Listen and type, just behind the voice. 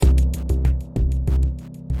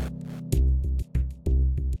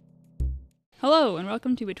Hello, and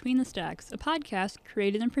welcome to Between the Stacks, a podcast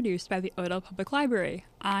created and produced by the Odell Public Library.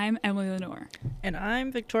 I'm Emily Lenore. And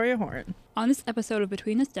I'm Victoria Horn. On this episode of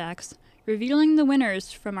Between the Stacks, revealing the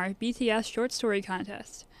winners from our BTS short story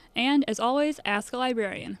contest. And, as always, Ask a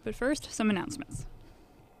Librarian. But first, some announcements.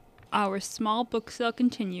 Our small book sale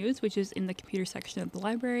continues, which is in the computer section of the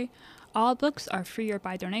library. All books are free or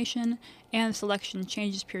by donation, and the selection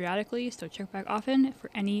changes periodically, so check back often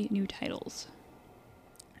for any new titles.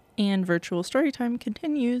 And virtual storytime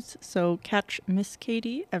continues, so catch Miss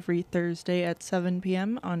Katie every Thursday at 7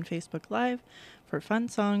 p.m. on Facebook Live for fun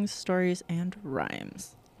songs, stories, and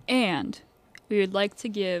rhymes. And we would like to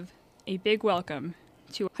give a big welcome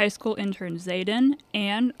to high school intern Zayden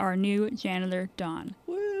and our new janitor Dawn.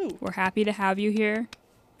 Woo! We're happy to have you here.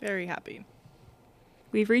 Very happy.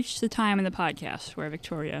 We've reached the time in the podcast where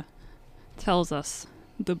Victoria tells us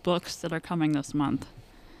the books that are coming this month.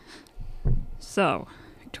 So,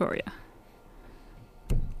 Victoria,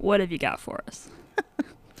 what have you got for us?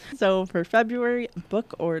 So for February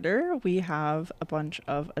book order, we have a bunch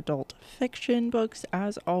of adult fiction books,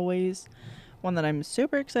 as always. One that I'm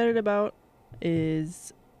super excited about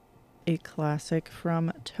is a classic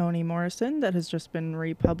from Toni Morrison that has just been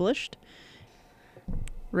republished,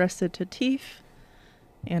 Recitatif,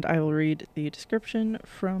 and I will read the description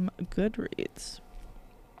from Goodreads.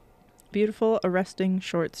 Beautiful, arresting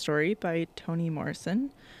short story by Toni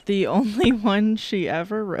Morrison, the only one she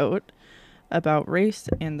ever wrote, about race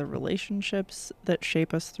and the relationships that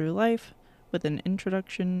shape us through life, with an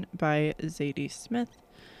introduction by Zadie Smith.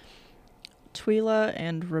 Twyla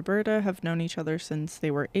and Roberta have known each other since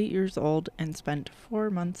they were 8 years old and spent 4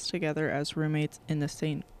 months together as roommates in the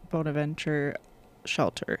St. Bonaventure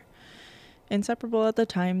shelter. Inseparable at the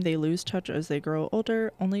time, they lose touch as they grow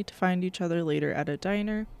older, only to find each other later at a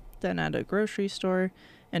diner, then at a grocery store,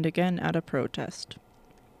 and again at a protest.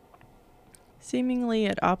 Seemingly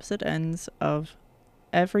at opposite ends of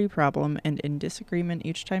every problem and in disagreement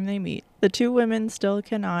each time they meet, the two women still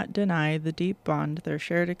cannot deny the deep bond their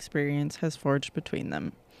shared experience has forged between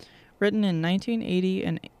them. Written in 1980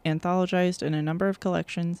 and anthologized in a number of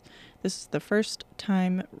collections, this is the first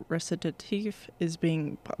time Recitatif is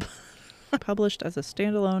being published as a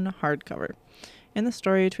standalone hardcover. In the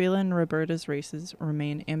story, Twyla and Roberta's races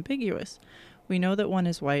remain ambiguous. We know that one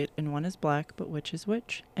is white and one is black, but which is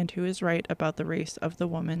which? And who is right about the race of the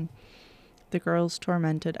woman the girls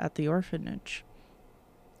tormented at the orphanage?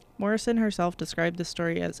 Morrison herself described the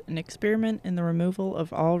story as an experiment in the removal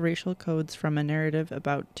of all racial codes from a narrative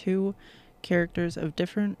about two characters of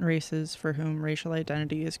different races for whom racial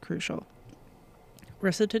identity is crucial.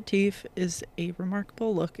 Recitatif is a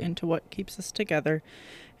remarkable look into what keeps us together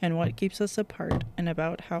and what keeps us apart, and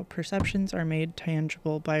about how perceptions are made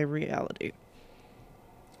tangible by reality.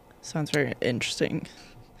 Sounds very interesting.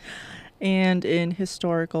 And in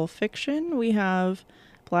historical fiction, we have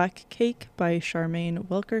Black Cake by Charmaine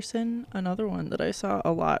Wilkerson, another one that I saw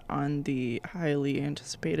a lot on the highly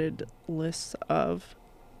anticipated lists of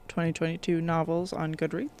 2022 novels on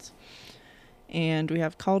Goodreads. And we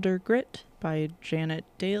have Calder Grit by Janet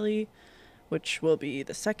Daly, which will be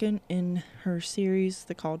the second in her series,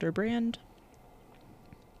 The Calder Brand.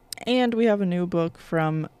 And we have a new book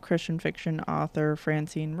from Christian fiction author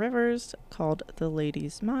Francine Rivers called The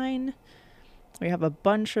Lady's Mine. We have a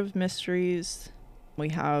bunch of mysteries. We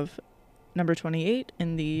have number 28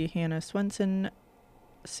 in the Hannah Swenson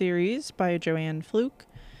series by Joanne Fluke.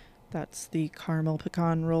 That's the caramel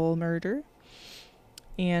pecan roll murder.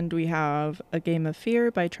 And we have A Game of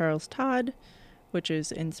Fear by Charles Todd, which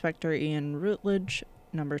is Inspector Ian Routledge,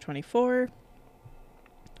 number 24.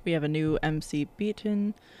 We have a new MC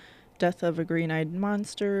Beaton, Death of a Green-Eyed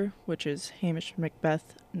Monster, which is Hamish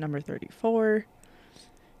Macbeth, number 34.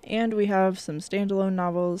 And we have some standalone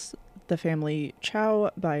novels, The Family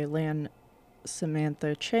Chow by Lan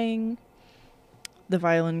Samantha Chang, The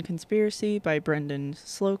Violin Conspiracy by Brendan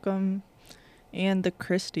Slocum, and The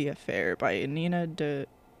Christie Affair by Nina de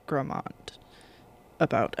Gramont,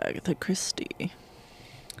 about Agatha Christie.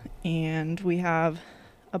 And we have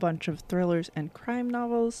a bunch of thrillers and crime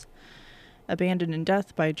novels. Abandoned in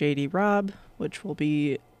Death by J.D. Robb, which will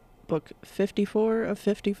be book 54 of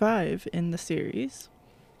 55 in the series.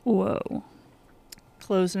 Whoa.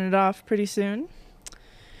 Closing it off pretty soon.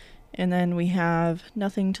 And then we have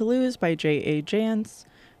Nothing to Lose by J.A. Jance,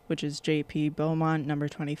 which is J.P. Beaumont, number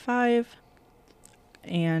 25.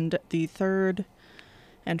 And the third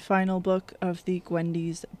and final book of the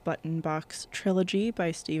Gwendy's Button Box trilogy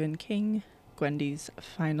by Stephen King, Gwendy's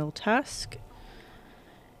Final Task.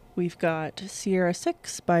 We've got Sierra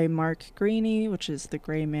 6 by Mark Greaney, which is The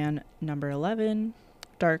Gray Man, number 11.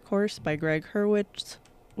 Dark Horse by Greg Hurwitz,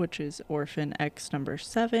 which is Orphan X number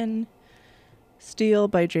 7. Steel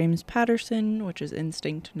by James Patterson, which is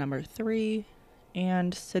Instinct number 3.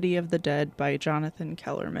 And City of the Dead by Jonathan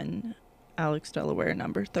Kellerman, Alex Delaware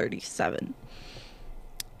number 37.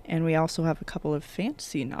 And we also have a couple of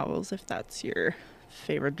fantasy novels, if that's your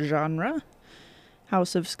favorite genre.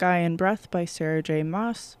 House of Sky and Breath by Sarah J.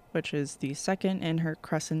 Maas, which is the second in her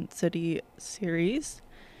Crescent City series.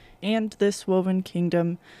 And This Woven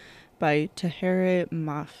Kingdom by Tahereh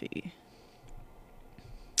Mafi.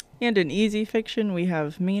 And in easy fiction, we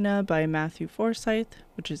have Mina by Matthew Forsyth,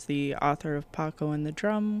 which is the author of Paco and the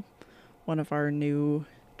Drum, one of our new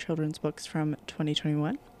children's books from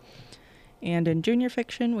 2021. And in junior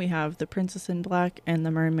fiction, we have The Princess in Black and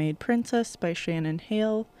the Mermaid Princess by Shannon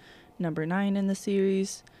Hale, number 9 in the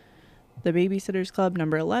series. The Babysitter's Club,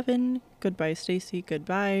 number 11, Goodbye Stacy,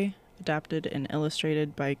 Goodbye, adapted and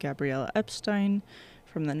illustrated by Gabriella Epstein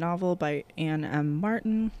from the novel by Anne M.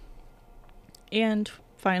 Martin. And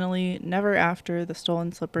finally, Never After, The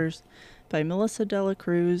Stolen Slippers by Melissa Dela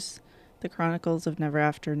Cruz, The Chronicles of Never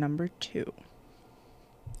After, number 2.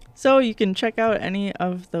 So you can check out any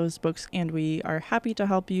of those books, and we are happy to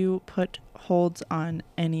help you put holds on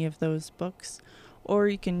any of those books, or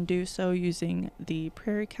you can do so using the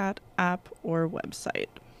Prairie Cat app or website.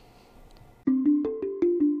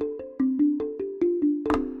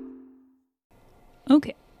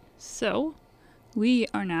 Okay, so we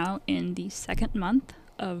are now in the second month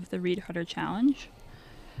of the Read Harder Challenge.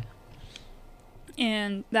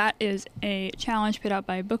 And that is a challenge put out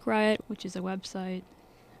by Book Riot, which is a website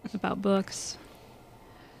about books.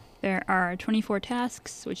 There are 24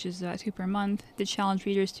 tasks, which is 2 per month, that challenge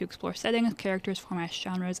readers to explore settings, characters, formats,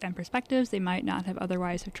 genres, and perspectives they might not have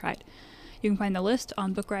otherwise have tried. You can find the list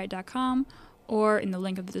on bookriot.com or in the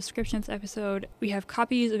link of the description of this episode. We have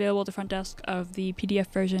copies available at the front desk of the PDF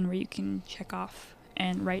version where you can check off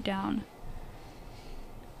and write down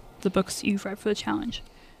the books you've read for the challenge.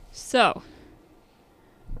 So,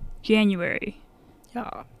 January.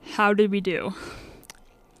 Yeah. How did we do?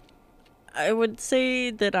 I would say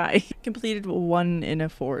that I completed 1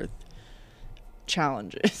 1/4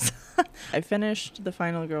 challenges. I finished the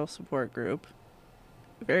Final Girl support group.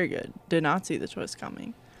 Very good. Did not see the twist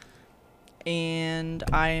coming. And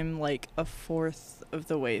I'm like 1/4 of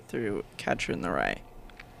the way through Catcher in the Rye.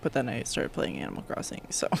 But then I started playing Animal Crossing,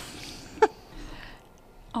 so.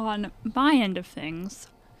 On my end of things,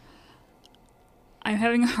 I'm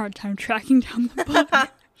having a hard time tracking down the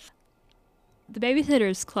book. The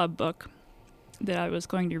Babysitter's Club book that I was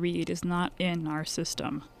going to read is not in our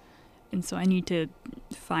system, and so I need to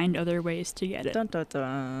find other ways to get it. Dun, dun,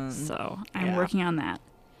 dun. So I'm working on that.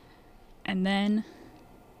 And then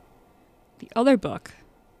the other book,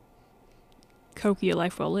 Koki, A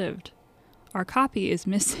Life Well Lived, our copy is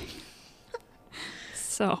missing.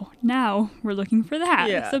 So now we're looking for that.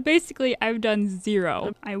 Yeah. So basically I've done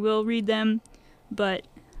 0. I will read them, but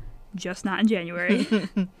just not in January.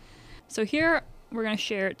 So here we're going to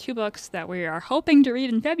share 2 books that we are hoping to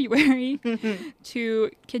read in February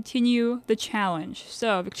to continue the challenge.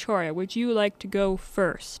 So Victoria, would you like to go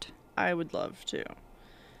first? I would love to.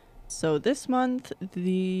 So this month,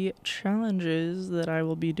 the challenges that I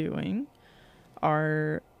will be doing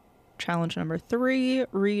are challenge number 3,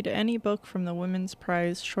 read any book from the Women's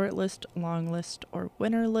Prize shortlist, long list, or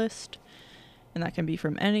winner list. And that can be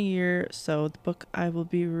from any year. So the book I will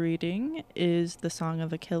be reading is The Song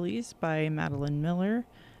of Achilles by Madeline Miller,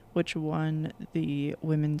 which won the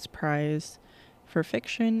Women's Prize for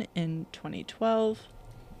Fiction in 2012.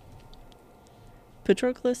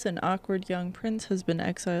 Patroclus, an awkward young prince, has been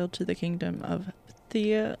exiled to the kingdom of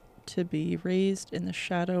Phthia to be raised in the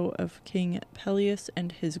shadow of King Peleus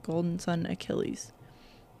and his golden son Achilles.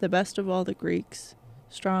 The best of all the Greeks,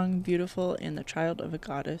 strong, beautiful, and the child of a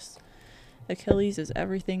goddess, Achilles is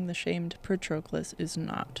everything the shamed Patroclus is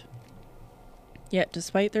not. Yet,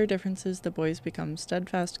 despite their differences, the boys become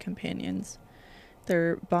steadfast companions.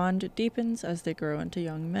 Their bond deepens as they grow into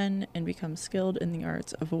young men and become skilled in the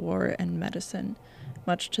arts of war and medicine,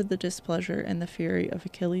 much to the displeasure and the fury of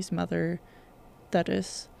Achilles' mother,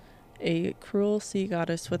 Thetis, a cruel sea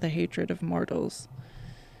goddess with a hatred of mortals.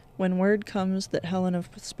 When word comes that Helen of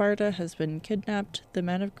Sparta has been kidnapped, the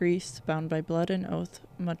men of Greece, bound by blood and oath,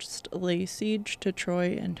 must lay siege to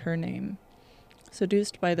Troy and her name.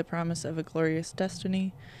 Seduced by the promise of a glorious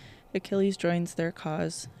destiny, Achilles joins their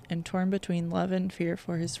cause, and torn between love and fear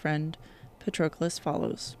for his friend, Patroclus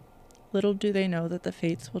follows. Little do they know that the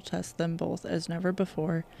fates will test them both as never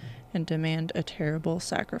before and demand a terrible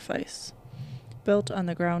sacrifice. Built on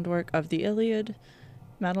the groundwork of the Iliad,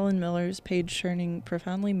 Madeline Miller's page-turning,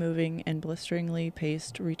 profoundly moving, and blisteringly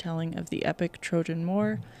paced retelling of the epic Trojan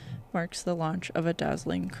War marks the launch of a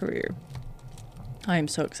dazzling career. I am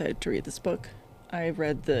so excited to read this book. I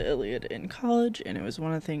read the Iliad in college, and it was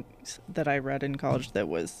one of the things that I read in college that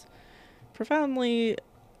was profoundly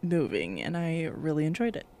moving, and I really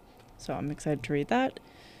enjoyed it. So I'm excited to read that.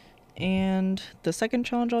 And the second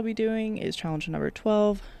challenge I'll be doing is challenge number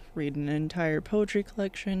 12, read an entire poetry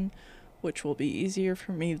collection, which will be easier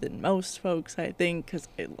for me than most folks, I think, because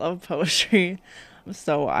I love poetry.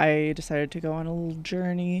 So I decided to go on a little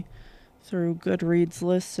journey through Goodreads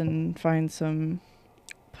lists and find some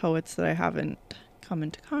poets that I haven't come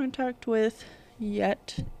into contact with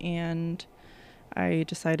yet. And I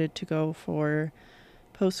decided to go for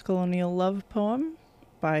Post-Colonial Love Poem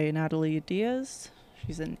by Natalie Diaz.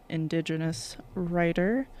 She's an Indigenous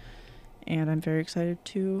writer, and I'm very excited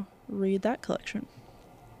to read that collection.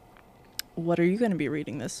 What are you going to be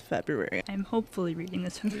reading this February? I'm hopefully reading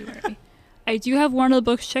this February. I do have one of the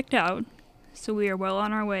books checked out, so we are well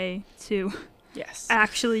on our way to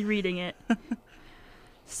actually reading it.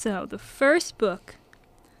 So the first book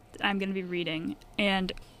that I'm going to be reading,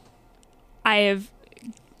 and I have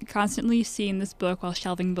constantly seen this book while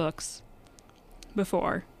shelving books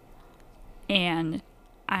before, and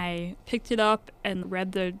I picked it up and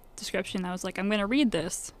read the description. I was like, I'm going to read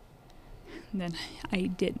this. And then I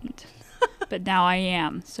didn't. But now I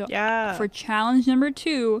am. So for challenge number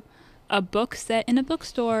 2, a book set in a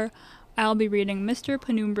bookstore, I'll be reading Mr.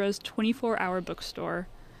 Penumbra's 24-Hour Bookstore.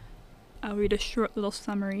 I'll read a short little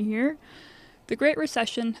summary here. The Great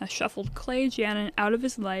Recession has shuffled Clay Janin out of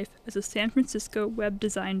his life as a San Francisco web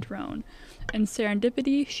design drone, and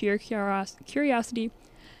serendipity, sheer curiosity,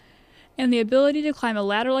 and the ability to climb a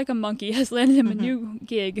ladder like a monkey has landed him a new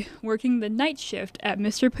gig working the night shift at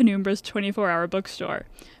Mr. Penumbra's 24-Hour Bookstore.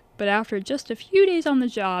 But after just a few days on the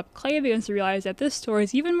job, Clay begins to realize that this store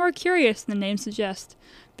is even more curious than the name suggests.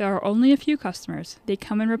 There are only a few customers. They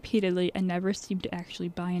come in repeatedly and never seem to actually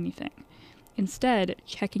buy anything. Instead,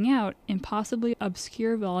 checking out impossibly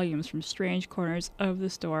obscure volumes from strange corners of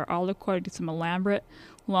the store, all according to some elaborate,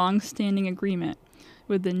 long-standing agreement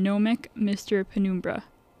with the gnomic Mr. Penumbra.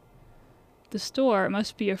 The store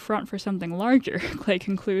must be a front for something larger, Clay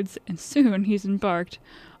concludes, and soon he's embarked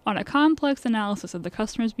on a complex analysis of the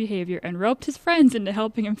customer's behavior and roped his friends into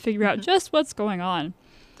helping him figure out just what's going on.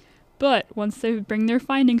 But once they bring their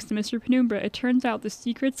findings to Mr. Penumbra, it turns out the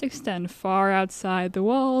secrets extend far outside the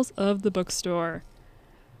walls of the bookstore.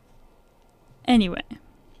 Anyway,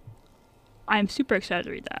 I'm super excited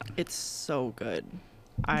to read that. It's so good.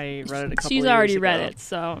 I read it a couple She's of already years read ago. it,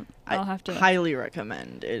 so I'll have to highly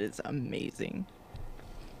recommend. It is amazing.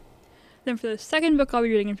 Then for the second book I'll be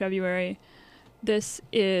reading in February, this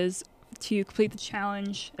is to complete the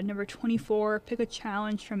challenge at number 24. Pick a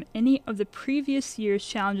challenge from any of the previous year's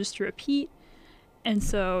challenges to repeat. And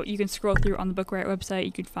so you can scroll through on the Book Riot website.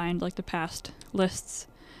 You can find like the past lists.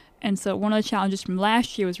 And so one of the challenges from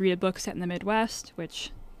last year was read a book set in the Midwest,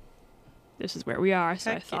 which this is where we are.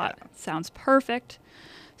 So I thought, sounds perfect.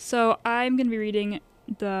 So I'm going to be reading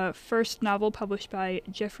the first novel published by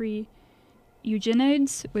Jeffrey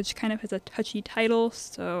Eugenides, which kind of has a touchy title.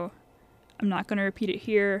 So I'm not going to repeat it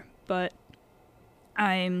here, but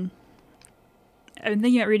I've been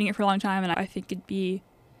thinking about reading it for a long time, and I think it'd be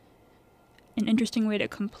an interesting way to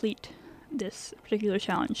complete this particular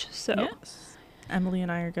challenge. So yes. Emily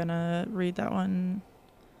and I are going to read that one.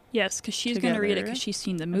 Yes, because she's going to read it because she's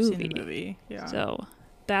seen the movie. I've seen the movie, yeah. So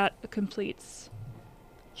that completes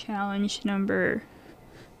challenge number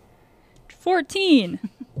 14.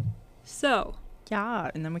 So. Yeah,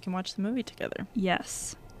 and then we can watch the movie together.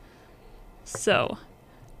 Yes. So,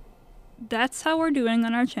 that's how we're doing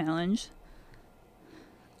on our challenge.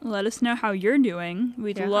 Let us know how you're doing.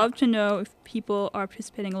 We'd love to know if people are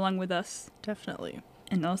participating along with us. Definitely.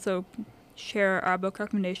 And also share our book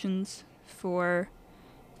recommendations for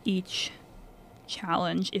each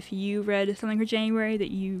challenge. If you read something for January that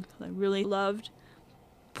you really loved,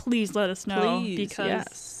 please let us know.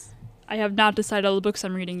 Because I have not decided all the books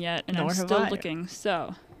I'm reading yet, and I'm still looking.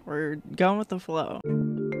 So we're going with the flow.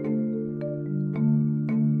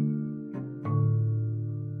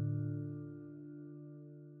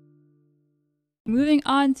 Moving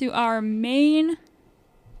on to our main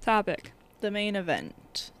topic. The main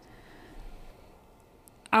event.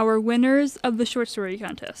 Our winners of the short story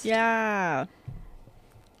contest. Yeah.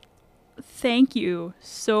 Thank you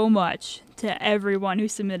so much to everyone who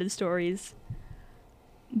submitted stories.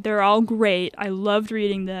 They're all great. I loved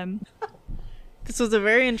reading them. This was a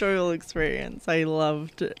very enjoyable experience. I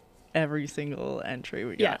loved every single entry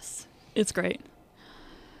we got. Yes, it's great.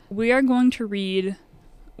 We are going to read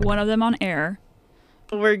one of them on air.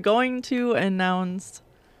 We're going to announce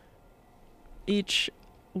each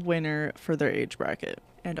winner for their age bracket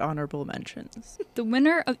and honorable mentions. The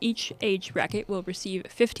winner of each age bracket will receive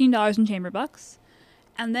 $15 in chamber bucks.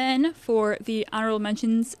 And then for the honorable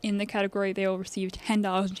mentions in the category, they will receive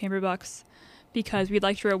 $10 in chamber bucks, because we'd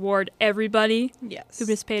like to reward everybody Yes. who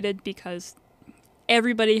participated, because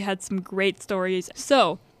everybody had some great stories.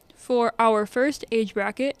 So for our first age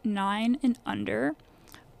bracket, 9 and under,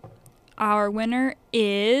 our winner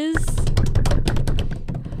is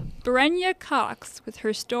Brenya Cox with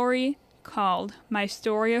her story called My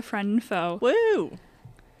Story of Friend and Foe. Woo!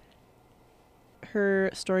 Her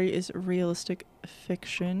story is realistic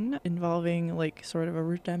fiction involving like sort of a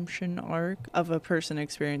redemption arc of a person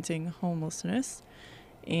experiencing homelessness,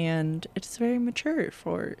 and it's very mature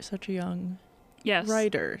for such a young Yes.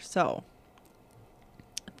 writer. So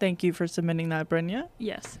thank you for submitting that, Brenya.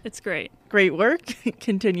 Yes, it's great. Great work.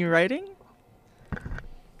 Continue writing.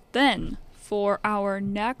 Then, for our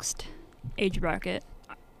next age bracket,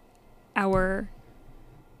 our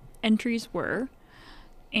entries were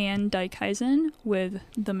Anne Dykhuizen with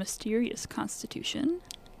The Mysterious Constitution,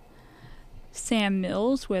 Sam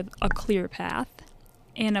Mills with A Clear Path,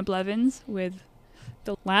 Anna Blevins with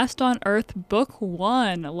The Last on Earth Book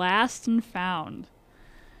 1, Last and Found.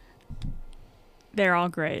 They're all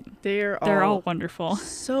great. They're all wonderful.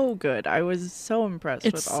 so good. I was so impressed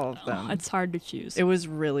with all of them. It's hard to choose. It was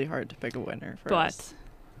really hard to pick a winner for us.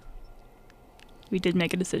 But we did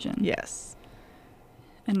make a decision. Yes.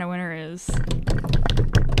 And our winner is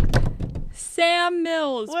Sam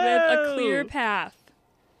Mills with A Clear Whoa. Path.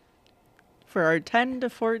 For our 10 to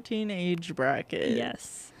 14 age bracket.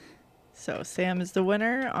 Yes. So Sam is the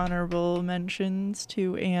winner. Honorable mentions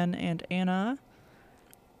to Anne and Anna.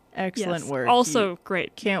 Excellent Yes. work. Also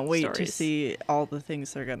great. Can't wait to stories. see all the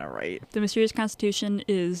things they're gonna write. The Mysterious Constitution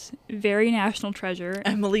is very national treasure.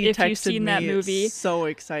 Emily If texted you've seen me that movie, so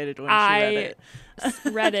excited when she read it.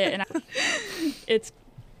 read it, and it's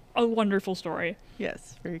a wonderful story.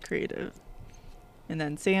 Yes, very creative. And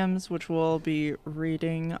then Sam's, which we'll be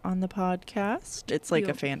reading on the podcast. It's like a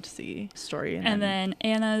Yep. fantasy story. And then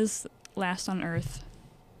Anna's Last on Earth,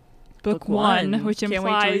 Book one. One, which Can't wait to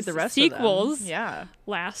read implies the rest of them. sequels. Yeah.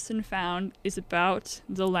 Last and Found is about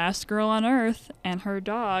the last girl on Earth and her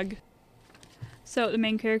dog. So the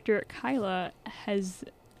main character, Kyla, has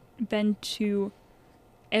been to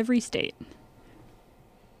every state.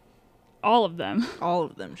 All of them. All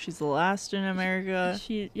of them. She's the last in America,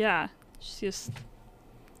 She's just,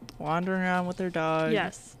 wandering around with her dog.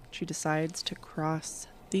 yes. She decides to cross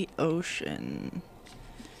the ocean.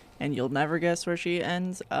 And you'll never guess where she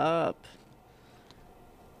ends up.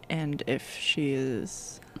 And if she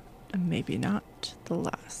is maybe not the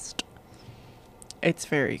last. It's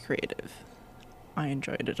very creative. I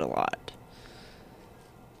enjoyed it a lot.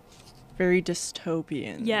 Very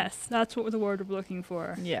dystopian. Yes, that's what the word we're looking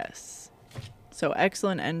for. Yes. So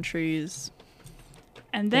excellent entries.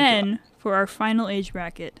 And Thank you. then, for our final age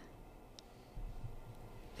bracket,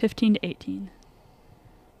 15 to 18.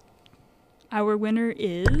 Our winner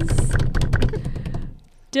is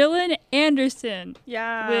Dylan Anderson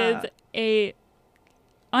Yeah. with a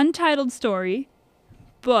untitled story,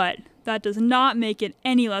 but that does not make it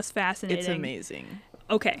any less fascinating. It's amazing.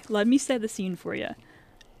 Okay, let me set the scene for you.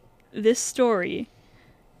 This story,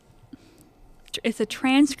 it's a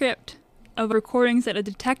transcript of recordings that a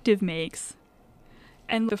detective makes,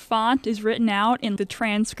 and the font is written out in the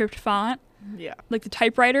transcript font, Yeah. like the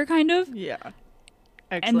typewriter kind of. Yeah.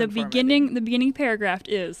 And the Excellent beginning paragraph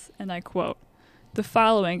is, and I quote, "The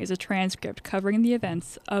following is a transcript covering the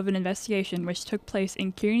events of an investigation which took place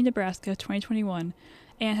in Kearney, Nebraska, 2021,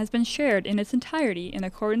 and has been shared in its entirety in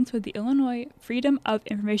accordance with the Illinois Freedom of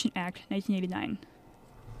Information Act, 1989."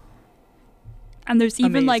 And there's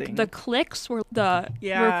even like Amazing. the clicks where the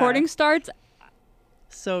Yeah. recording starts.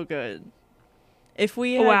 So good. If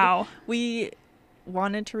we had, Wow. we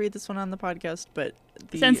wanted to read this one on the podcast, but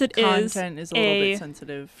the Since it is content is a little a- bit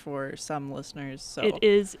sensitive for some listeners. So It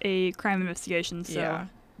is a crime investigation, so. yeah,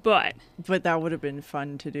 But but that would have been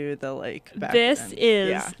fun to do. The like back this then. is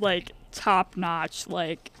Yeah, like top notch.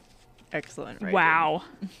 Like, excellent. Writing. wow.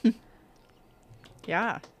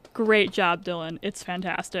 Yeah, Great job, Dylan. It's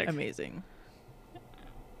fantastic. amazing.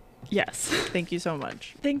 Yes. Thank you so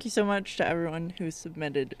much. Thank you so much to everyone who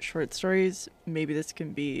submitted short stories. Maybe this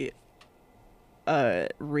can be a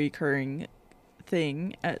recurring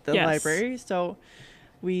thing at the Yes. library. So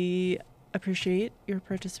we appreciate your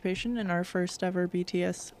participation in our first ever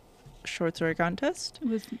BTS short story contest.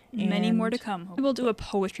 With many more to And- come. We'll do a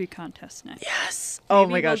poetry contest next. Yes. Oh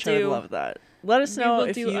Maybe my gosh, we'll I would do- love that. Let us we know will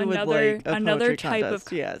if do you would another like a another poetry type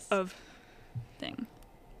contest. Yes. of thing.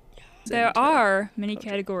 Send it There to are many poetry.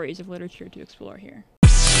 categories of literature to explore here.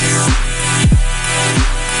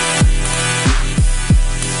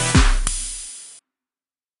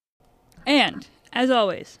 And, as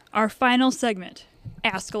always, our final segment,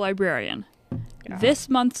 Ask a Librarian. Yeah. This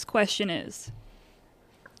month's question is,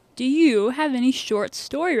 do you have any short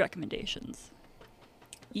story recommendations?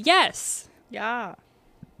 Yes! Yeah.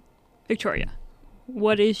 Victoria,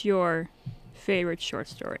 what is your favorite short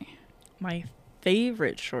story? My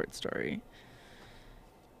favorite short story.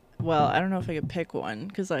 Well, I don't know if I could pick one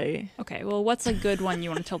because Okay, well, what's a good one you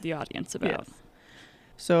want to tell the audience about? Yes.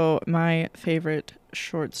 So my favorite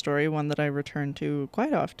short story, one that I return to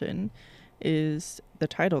quite often, is the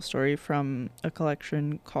title story from a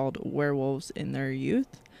collection called Werewolves in Their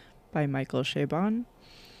Youth by Michael Chabon.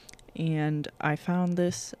 And I found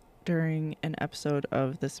this during an episode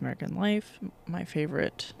of This American Life, my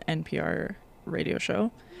favorite NPR radio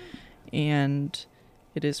show. And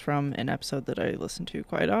it is from an episode that I listen to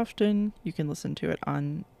quite often. You can listen to it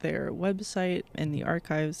on their website in the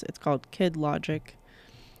archives. It's called Kid Logic.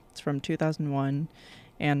 It's from 2001,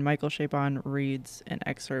 and Michael Chabon reads an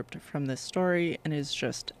excerpt from this story and is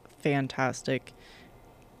just fantastic.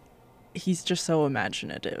 He's just so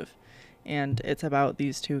imaginative, and it's about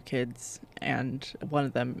these two kids, and one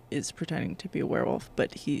of them is pretending to be a werewolf,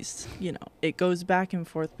 but he's, it goes back and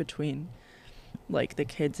forth between like the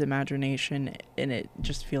kid's imagination, and it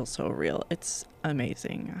just feels so real. It's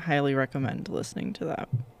amazing. I highly recommend listening to that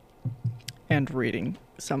and reading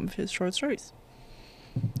some of his short stories.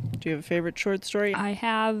 Do you have a favorite short story? I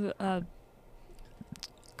have a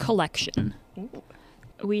collection. Ooh.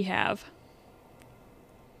 We have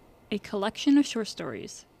a collection of short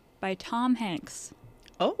stories by Tom Hanks.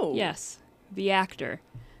 Oh. Yes, the actor,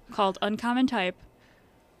 called Uncommon Type.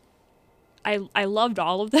 I loved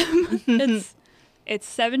all of them. It's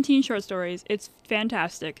 17 short stories. It's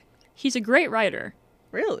fantastic. He's a great writer.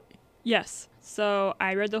 Really? Yes. So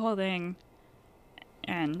I read the whole thing,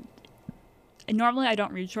 and normally I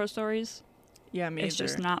don't read short stories. Yeah, me It's either.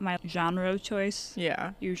 just not my genre of choice.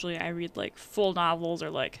 Yeah. Usually I read like full novels or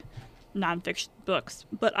like nonfiction books,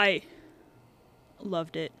 but I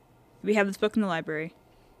loved it. We have this book in the library.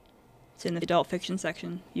 It's in the adult fiction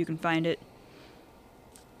section. You can find it.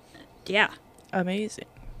 Yeah, Amazing.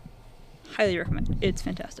 highly recommend. It's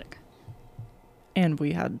fantastic. And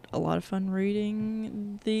we had a lot of fun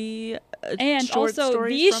reading the And short also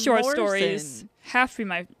stories these from short Morrison. stories have to be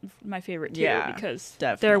my favorite too, Yeah, because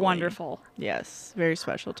definitely. they're wonderful. Yes, very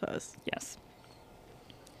special to us. Yes.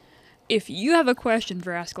 If you have a question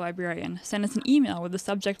for Ask a Librarian, send us an email with the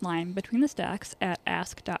subject line Between the Stacks at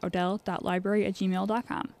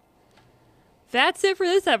ask.odell.library@gmail.com. That's it for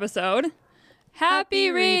this episode. Happy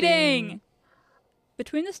reading!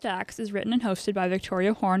 Between the Stacks is written and hosted by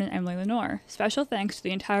Victoria Horn and Emily Lenore. Special thanks to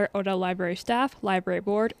the entire Odell Library staff, library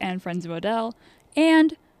board, and Friends of Odell,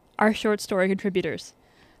 and our short story contributors.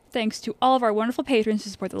 Thanks to all of our wonderful patrons who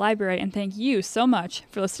support the library, and thank you so much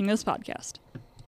for listening to this podcast.